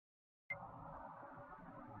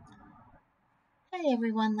Hi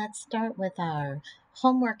everyone, let's start with our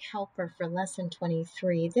homework helper for lesson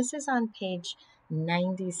 23. This is on page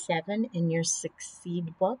 97 in your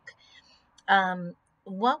Succeed book.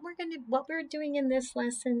 What we're doing in this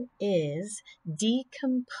lesson is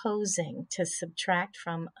decomposing to subtract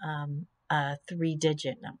from a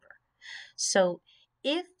 3-digit number. So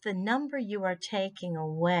if the number you are taking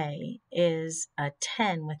away is a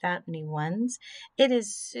 10 without any ones, it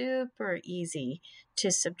is super easy to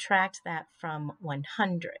subtract that from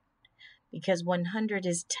 100 because 100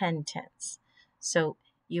 is 10 tenths. So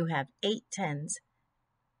you have 8 tens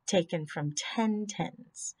taken from 10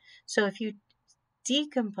 tens. So if you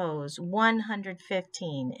decompose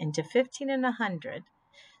 115 into 15 and 100,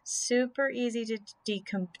 super easy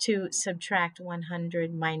to subtract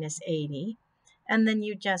 100 minus 80, and then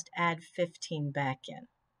you just add 15 back in.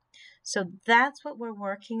 So that's what we're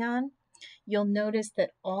working on. You'll notice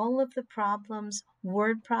that all of the problems,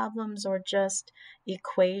 word problems or just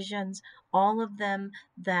equations, all of them,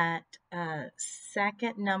 that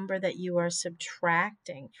second number that you are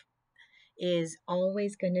subtracting is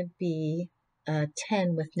always going to be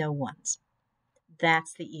 10 with no ones.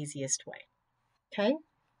 That's the easiest way. Okay?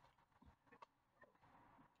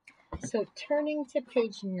 So turning to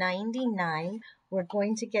page 99, we're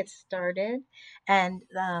going to get started, and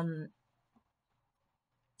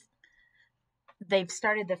they've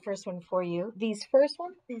started the first one for you. These first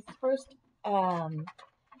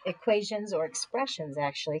equations or expressions,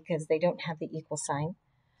 actually, because they don't have the equal sign.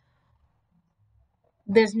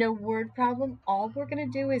 There's no word problem. All we're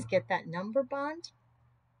going to do is get that number bond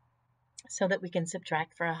so that we can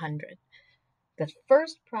subtract for 100. The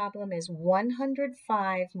first problem is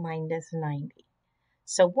 105 minus 90.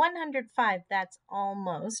 So 105, that's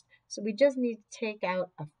almost. So we just need to take out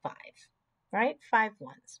a 5, right? 5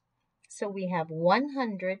 ones. So we have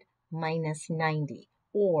 100 minus 90,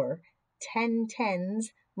 or 10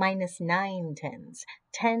 tens minus 9 tens.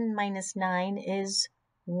 10 minus 9 is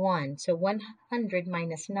 1. So 100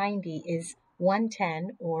 minus 90 is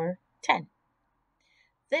 110, or 10.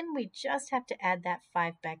 Then we just have to add that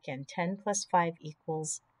 5 back in. 10 plus 5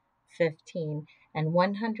 equals 15. And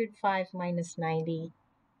 105 minus 90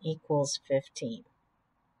 equals 15.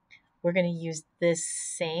 We're going to use this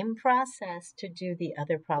same process to do the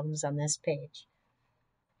other problems on this page.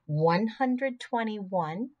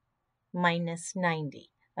 121 minus 90.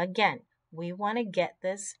 Again, we want to get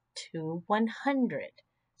this to 100.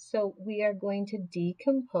 So we are going to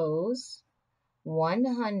decompose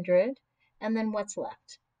 100, and then what's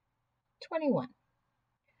left? 21.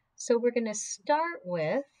 So we're going to start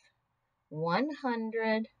with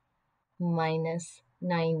 100 minus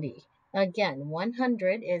 90. Again,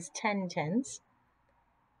 100 is 10 tenths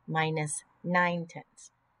minus 9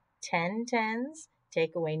 tenths. 10 tenths,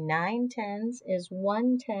 take away 9 tenths is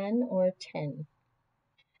 110, or 10.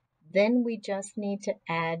 Then we just need to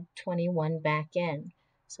add 21 back in.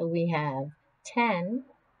 So we have 10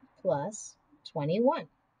 plus 21.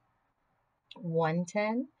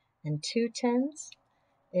 110 and 2 tenths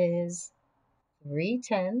is 3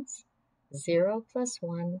 tenths. 0 plus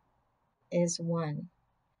 1 is 1.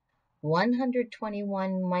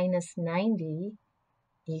 121 minus 90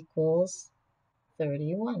 equals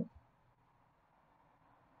 31.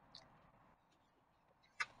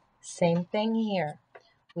 Same thing here.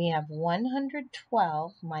 We have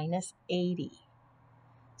 112 minus 80.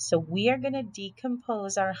 So we are going to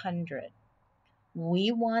decompose our 100.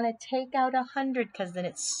 We want to take out 100 because then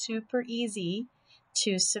it's super easy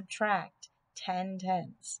to subtract 10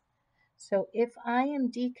 tenths. So if I am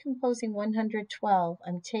decomposing 112,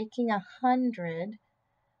 I'm taking 100.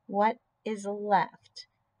 What is left?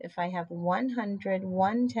 If I have 100,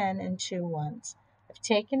 110, and 2 ones. I've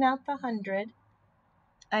taken out the 100.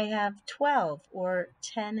 I have 12, or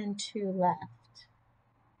 10 and 2 left.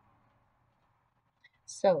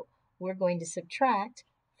 So we're going to subtract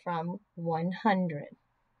from 100.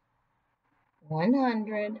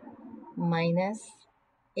 100 minus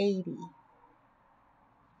 80.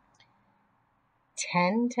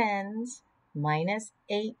 10 tens minus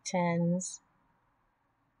 8 tens.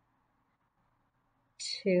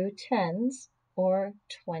 2 tens, or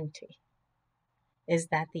 20. Is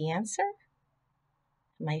that the answer?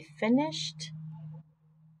 Am I finished?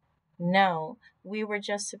 No, we were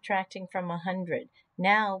just subtracting from 100.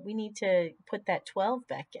 Now we need to put that 12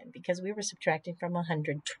 back in because we were subtracting from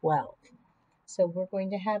 112. So we're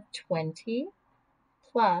going to have 20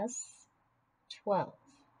 plus 12.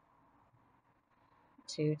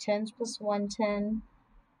 2 tens plus 110.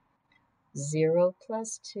 0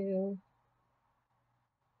 plus 2.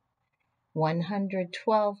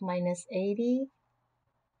 112 minus 80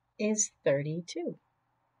 is 32.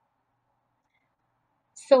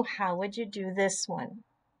 So how would you do this one?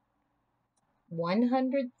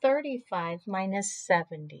 135 minus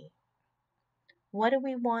 70. What do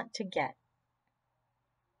we want to get?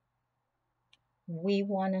 We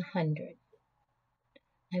want 100.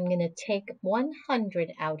 I'm going to take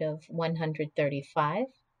 100 out of 135.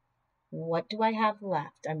 What do I have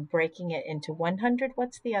left? I'm breaking it into 100.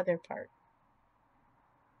 What's the other part?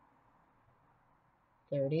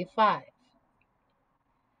 35.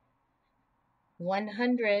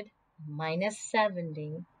 100 minus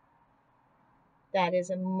 70. That is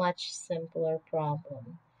a much simpler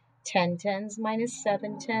problem. 10 tens minus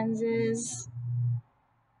 7 tens is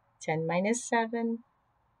 10 minus 7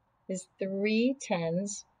 is 3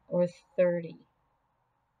 tens or 30.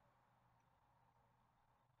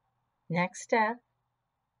 Next step,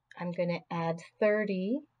 I'm going to add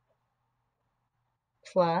 30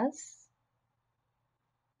 plus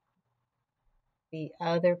the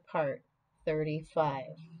other part, 35.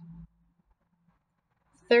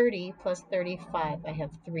 30 plus 35, I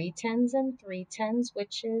have 3 tens and 3 tens,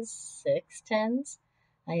 which is 6 tens.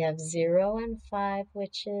 I have 0 and 5,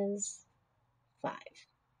 which is 5.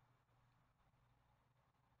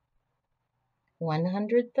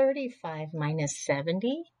 135 minus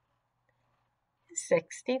 70 is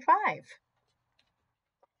 65.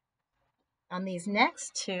 On these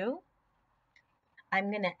next two, I'm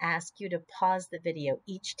going to ask you to pause the video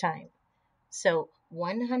each time. So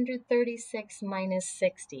 136 minus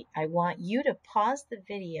 60. I want you to pause the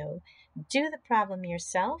video, do the problem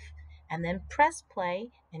yourself, and then press play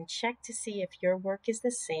and check to see if your work is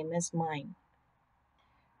the same as mine.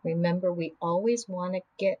 Remember, we always want to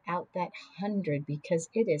get out that 100 because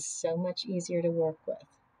it is so much easier to work with.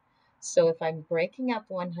 So if I'm breaking up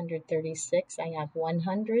 136, I have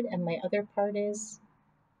 100 and my other part is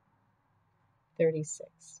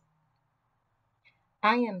 36.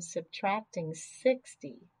 I am subtracting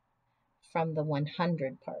 60 from the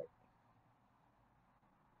 100 part.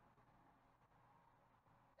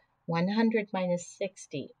 100 minus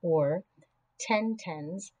 60, or 10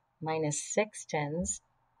 tens minus 6 tens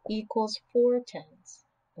equals 4 tens,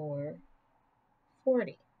 or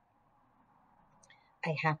 40.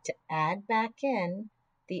 I have to add back in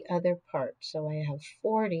the other part. So I have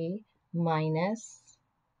 40 plus,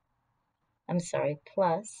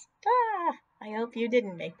 I hope you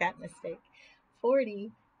didn't make that mistake.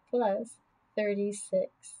 40 plus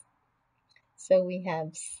 36. So we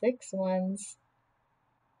have 6 ones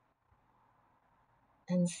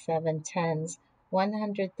and 7 tens.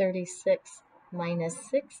 136 minus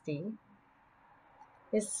 60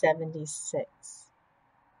 is 76.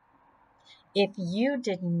 If you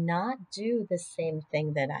did not do the same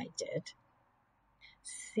thing that I did,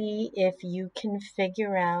 see if you can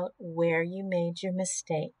figure out where you made your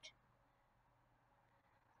mistake.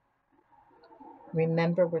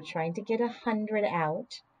 Remember, we're trying to get 100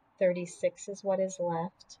 out. 36 is what is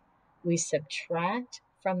left. We subtract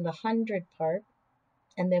from the 100 part,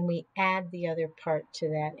 and then we add the other part to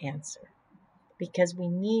that answer because we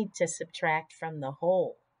need to subtract from the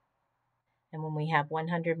whole. And when we have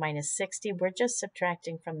 100 minus 60, we're just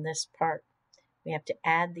subtracting from this part. We have to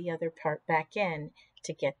add the other part back in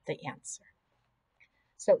to get the answer.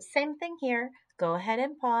 So same thing here. Go ahead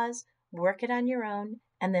and pause, work it on your own,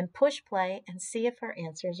 and then push play and see if our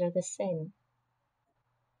answers are the same.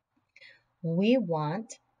 We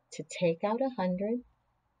want to take out 100,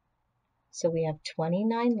 so we have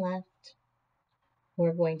 29 left.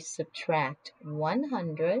 We're going to subtract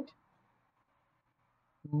 100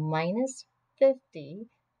 minus 50.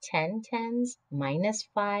 10 tens minus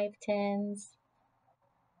 5 tens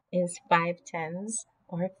is 5 tens,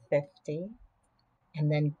 or 50.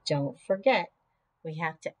 And then don't forget, we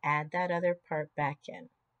have to add that other part back in.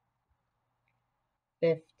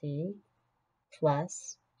 50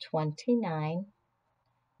 plus 29.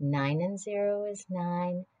 9 and 0 is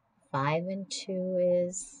 9. 5 and 2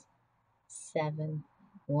 is 7.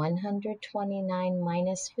 129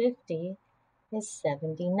 minus 50 is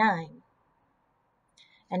 79.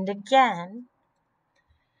 And again,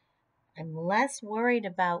 I'm less worried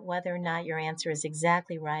about whether or not your answer is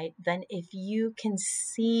exactly right than if you can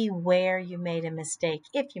see where you made a mistake.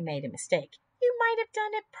 If you made a mistake, you might have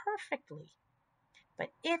done it perfectly.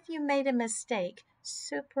 But if you made a mistake,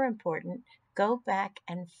 super important, go back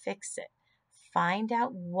and fix it. Find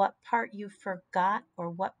out what part you forgot or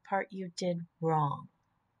what part you did wrong.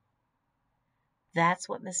 That's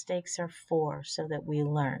what mistakes are for, so that we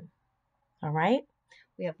learn. All right?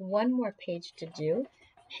 We have one more page to do.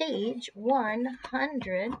 Page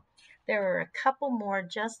 100. There are a couple more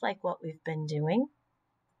just like what we've been doing.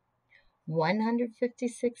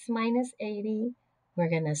 156 minus 80. We're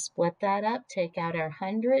going to split that up, take out our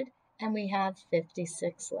 100, and we have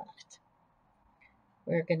 56 left.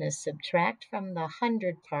 We're going to subtract from the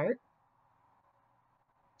 100 part.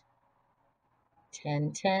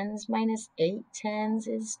 10 tens minus 8 tens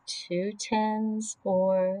is 2 tens,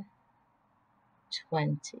 or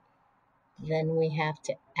 20. Then we have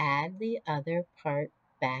to add the other part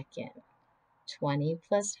back in. 20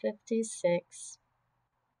 plus 56.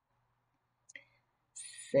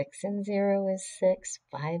 6 and 0 is 6.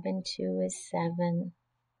 5 and 2 is 7.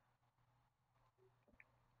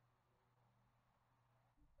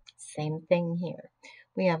 Same thing here.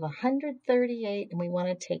 We have 138 and we want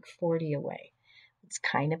to take 40 away. It's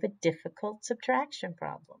kind of a difficult subtraction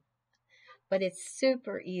problem, but it's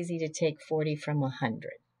super easy to take 40 from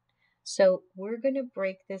 100. So we're going to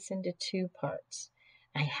break this into two parts.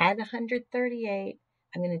 I had 138.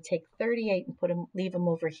 I'm going to take 38 and leave them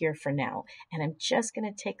over here for now. And I'm just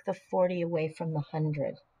going to take the 40 away from the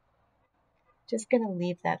 100. Just going to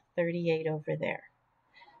leave that 38 over there.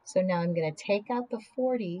 So now I'm going to take out the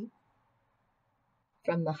 40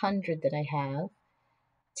 from the 100 that I have.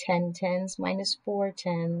 10 tens minus 4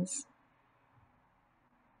 tens.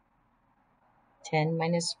 10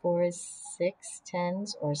 minus 4 is 6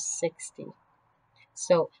 tens, or 60.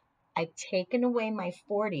 So I've taken away my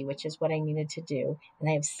 40, which is what I needed to do, and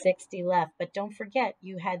I have 60 left. But don't forget,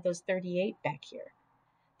 you had those 38 back here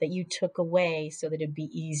that you took away so that it'd be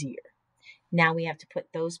easier. Now we have to put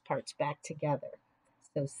those parts back together.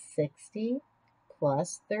 So 60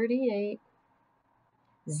 plus 38,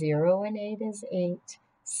 0 and 8 is 8,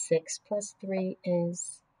 6 plus 3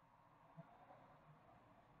 is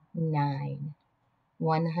 9.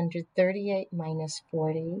 138 minus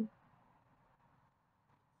 40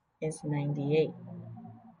 is 98.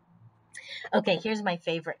 Okay, here's my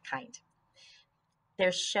favorite kind.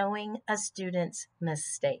 They're showing a student's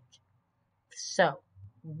mistake. So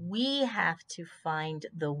we have to find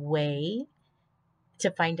the way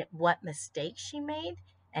to find what mistake she made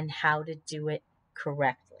and how to do it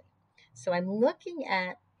correctly. So I'm looking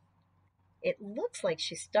at, it looks like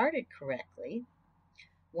she started correctly.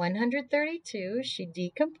 132, she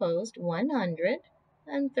decomposed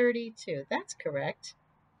 132. That's correct.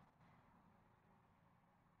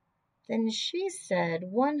 Then she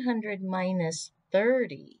said 100 minus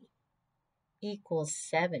 30 equals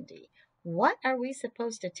 70. What are we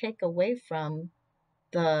supposed to take away from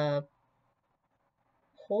the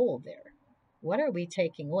whole there? What are we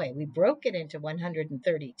taking away? We broke it into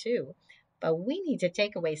 132, but we need to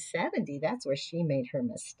take away 70. That's where she made her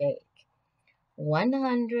mistake.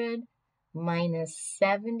 100 minus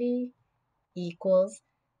 70 equals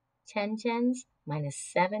 10 tens minus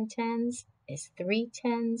 7 tens is 3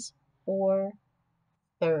 tens, or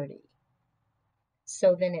 30.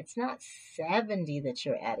 So then it's not 70 that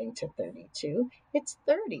you're adding to 32, it's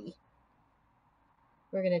 30.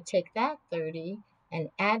 We're going to take that 30 and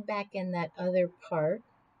add back in that other part.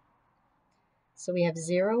 So we have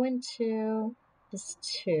 0 and 2 is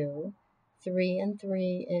 2, 3 and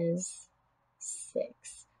 3 is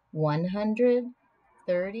 6.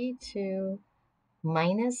 132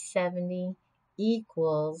 minus 70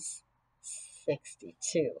 equals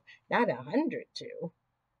 62, not 102.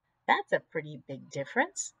 That's a pretty big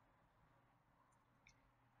difference.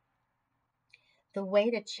 The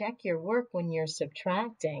way to check your work when you're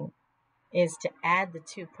subtracting is to add the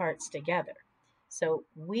two parts together. So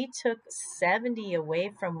we took 70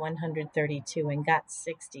 away from 132 and got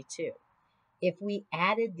 62. If we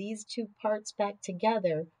added these two parts back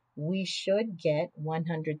together, we should get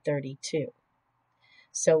 132.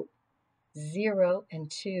 So 0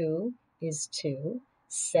 and 2 is 2.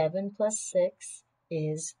 7 plus 6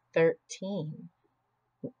 is 13.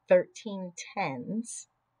 13 tens,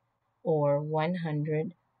 or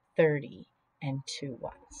 130 and 2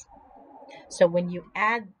 ones. So when you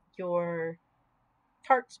add your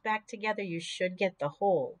parts back together, you should get the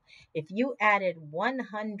whole. If you added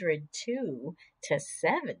 102 to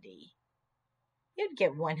 70, you'd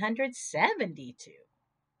get 172.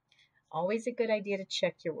 Always a good idea to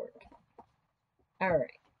check your work. All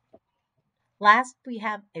right. Last, we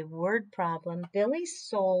have a word problem. Billy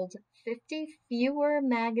sold 50 fewer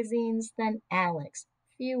magazines than Alex.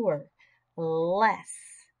 Fewer.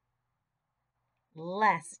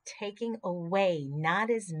 Less, taking away,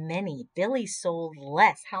 not as many. Billy sold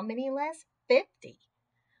less. How many less? 50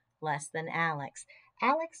 less than Alex.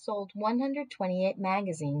 Alex sold 128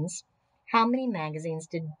 magazines. How many magazines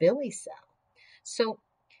did Billy sell? So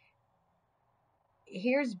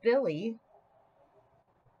here's Billy.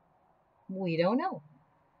 We don't know.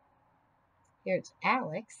 Here's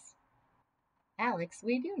Alex. Alex,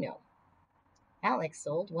 we do know. Alex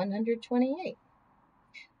sold 128.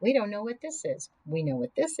 We don't know what this is. We know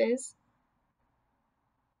what this is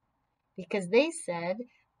because they said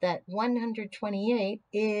that 128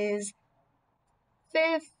 is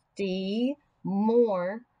 50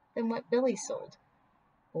 more than what Billy sold,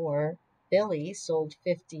 or Billy sold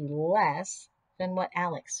 50 less than what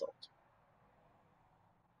Alex sold.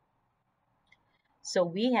 So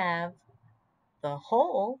we have the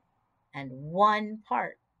whole and one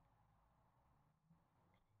part.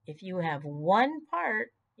 If you have one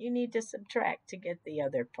part, you need to subtract to get the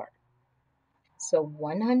other part. So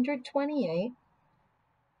 128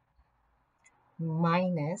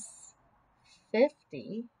 minus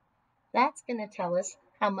 50, that's going to tell us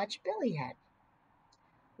how much Billy had.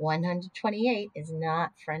 128 is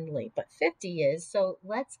not friendly, but 50 is. So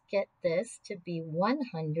let's get this to be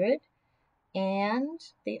 100, and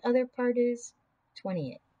the other part is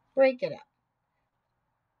 28. Break it up.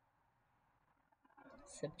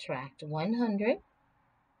 Subtract 100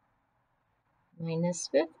 minus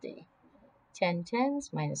 50. 10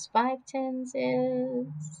 tens minus 5 tens is...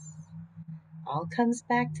 all comes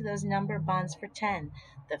back to those number bonds for 10.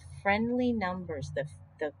 The friendly numbers,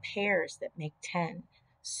 the pairs that make 10.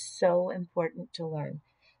 So important to learn.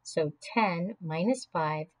 So 10 minus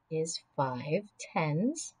 5 is 5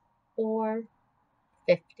 tens, or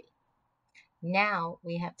 50. Now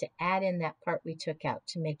we have to add in that part we took out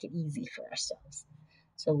to make it easy for ourselves.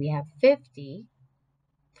 So we have 50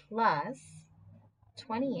 plus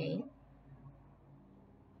 28.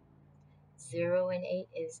 0 and 8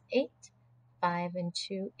 is 8. 5 and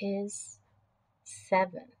 2 is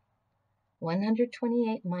 7.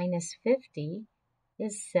 128 minus 50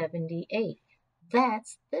 is 78.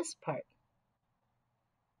 That's this part.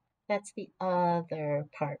 That's the other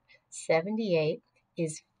part. 78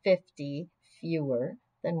 is 50 fewer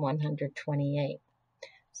than 128.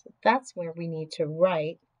 So that's where we need to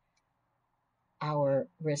write our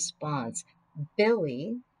response.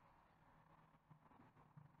 Billy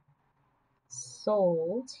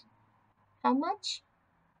sold how much?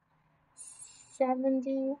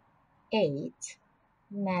 78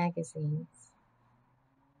 magazines.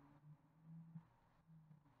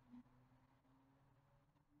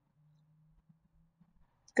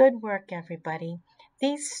 Good work, everybody.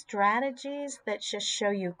 These strategies that just show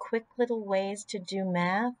you quick little ways to do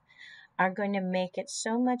math are going to make it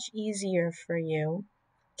so much easier for you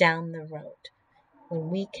down the road. When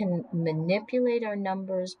we can manipulate our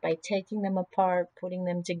numbers by taking them apart, putting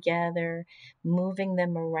them together, moving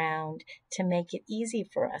them around to make it easy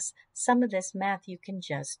for us. Some of this math you can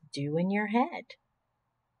just do in your head.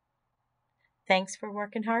 Thanks for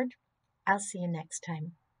working hard. I'll see you next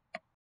time.